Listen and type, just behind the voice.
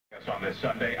On this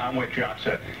Sunday, I'm Whit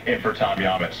Johnson in for Tom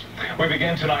Yamas. We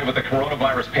begin tonight with the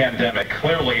coronavirus pandemic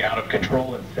clearly out of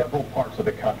control in several parts of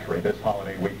the country this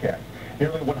holiday weekend.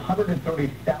 Nearly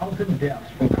 130,000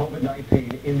 deaths from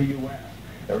COVID-19 in the U.S.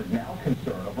 There is now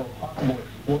concern over a possible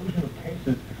explosion of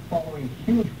cases following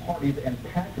huge parties and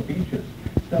packed beaches,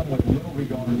 some with little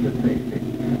regard to safety.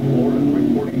 Florida is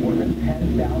reporting more than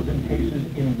 10,000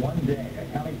 cases in one day,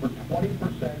 accounting for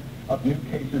 20% of new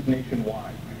cases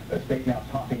nationwide. The state now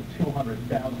topping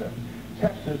 200,000.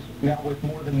 Texas now with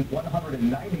more than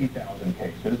 190,000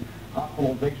 cases.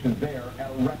 Hospitalizations there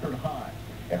at a record high.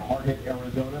 In hard-hit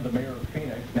Arizona, the mayor of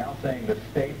Phoenix now saying the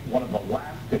state, one of the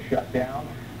last to shut down,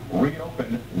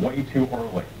 reopened way too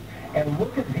early. And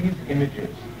look at these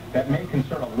images that may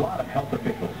concern a lot of health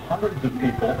officials. Hundreds of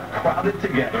people crowded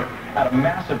together at a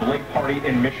massive lake party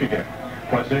in Michigan.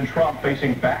 President Trump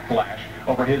facing backlash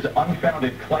over his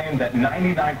unfounded claim that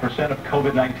 99% of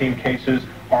COVID-19 cases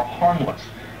are harmless.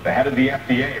 The head of the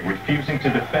FDA refusing to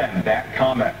defend that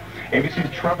comment.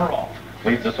 ABC's Trevor Ault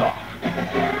leads us off.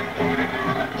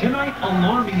 Tonight,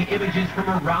 alarming images from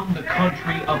around the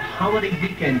country of holiday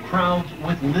weekend crowds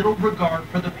with little regard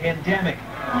for the pandemic.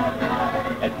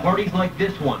 At parties like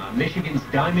this one on Michigan's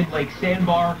Diamond Lake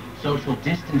Sandbar, social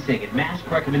distancing and mask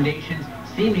recommendations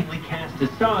seemingly cast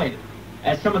aside,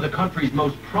 as some of the country's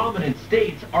most prominent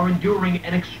states are enduring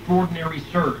an extraordinary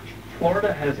surge.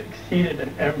 Florida has exceeded an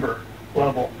ember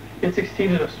level. It's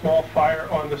exceeded a small fire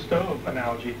on the stove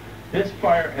analogy. This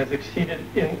fire has exceeded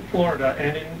in Florida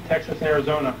and in Texas and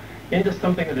Arizona into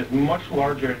something that is much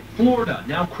larger. Florida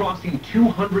now crossing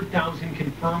 200,000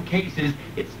 confirmed cases.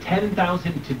 It's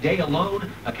 10,000 today alone,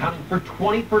 accounting for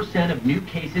 20% of new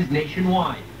cases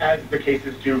nationwide. As the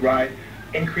cases do rise,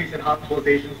 increase in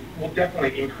hospitalizations will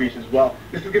definitely increase as well.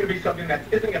 This is going to be something that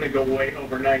isn't going to go away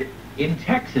overnight. In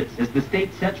Texas, as the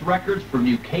state sets records for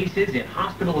new cases and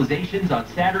hospitalizations on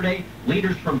Saturday,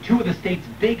 leaders from two of the state's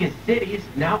biggest cities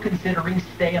now considering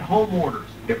stay-at-home orders.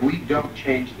 If we don't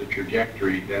change the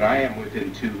trajectory, then I am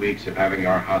within 2 weeks of having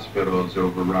our hospitals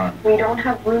overrun. We don't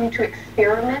have room to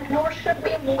experiment, nor should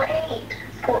we wait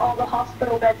for all the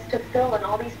hospital beds to fill and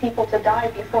all these people to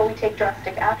die before we take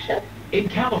drastic action. In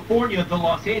California, the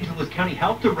Los Angeles County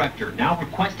Health Director now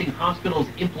requesting hospitals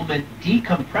implement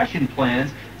decompression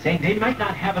plans, saying they might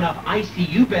not have enough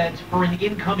ICU beds for an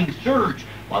incoming surge,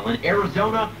 while in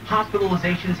Arizona,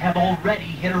 hospitalizations have already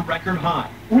hit a record high.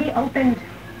 We opened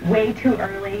way too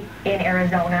early in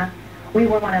Arizona. We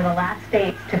were one of the last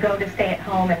states to go to stay at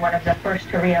home and one of the first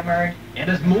to reemerge. And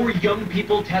as more young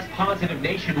people test positive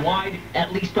nationwide,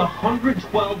 at least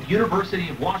 112 University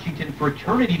of Washington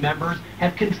fraternity members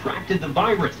have contracted the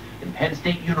virus, and Penn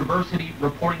State University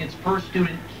reporting its first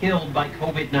student killed by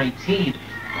COVID-19.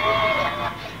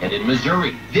 And in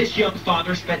Missouri, this young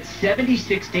father spent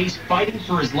 76 days fighting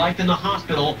for his life in the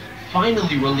hospital,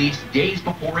 finally released days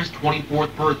before his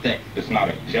 24th birthday. It's not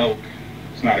a joke.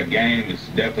 It's not a game. It's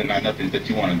definitely not nothing that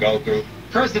you want to go through.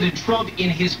 President Trump, in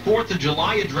his 4th of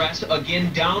July address,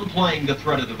 again downplaying the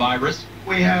threat of the virus.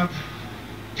 We have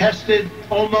tested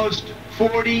almost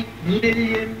 40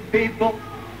 million people.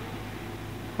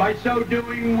 By so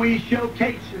doing, we show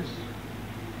cases,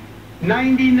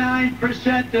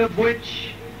 99% of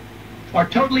which are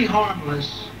totally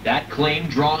harmless. That claim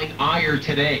drawing ire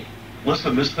today.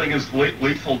 Listen, this thing is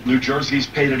lethal. New Jersey's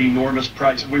paid an enormous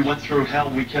price. We went through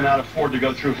hell. We cannot afford to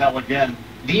go through hell again.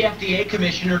 The FDA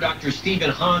Commissioner, Dr.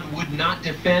 Stephen Hahn, would not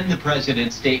defend the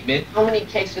president's statement. How many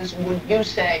cases would you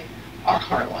say are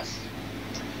harmless?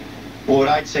 Well, what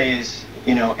I'd say is,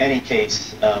 any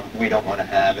case we don't want to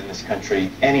have in this country.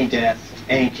 Any death,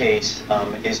 any case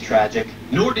is tragic.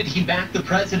 Nor did he back the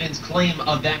president's claim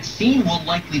a vaccine will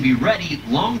likely be ready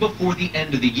long before the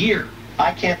end of the year.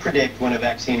 I can't predict when a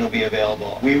vaccine will be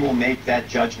available. We will make that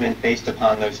judgment based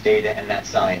upon those data and that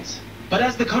science. But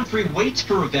as the country waits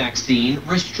for a vaccine,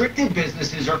 restricted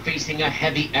businesses are facing a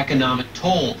heavy economic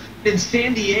toll. In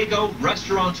San Diego,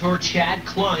 restaurateur Chad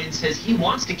Klein says he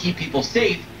wants to keep people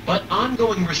safe, but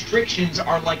ongoing restrictions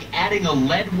are like adding a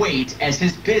lead weight as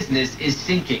his business is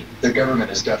sinking. The government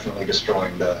is definitely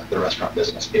destroying the restaurant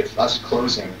business. If us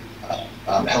closing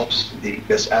helps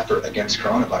this effort against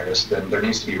coronavirus, then there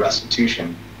needs to be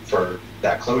restitution for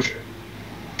that closure.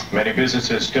 Many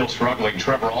businesses still struggling.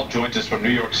 Trevor Ault joins us from New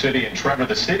York City. And Trevor,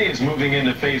 the city is moving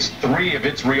into phase 3 of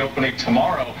its reopening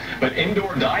tomorrow, but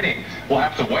indoor dining will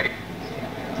have to wait.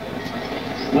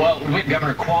 Well,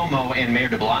 Governor Cuomo and Mayor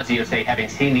de Blasio say, having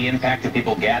seen the impact of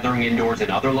people gathering indoors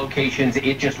in other locations,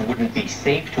 it just wouldn't be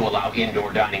safe to allow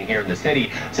indoor dining here in the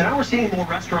city. So now we're seeing more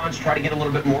restaurants try to get a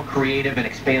little bit more creative and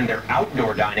expand their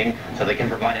outdoor dining so they can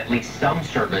provide at least some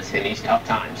service in these tough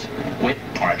times.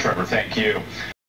 All right, Trevor, thank you.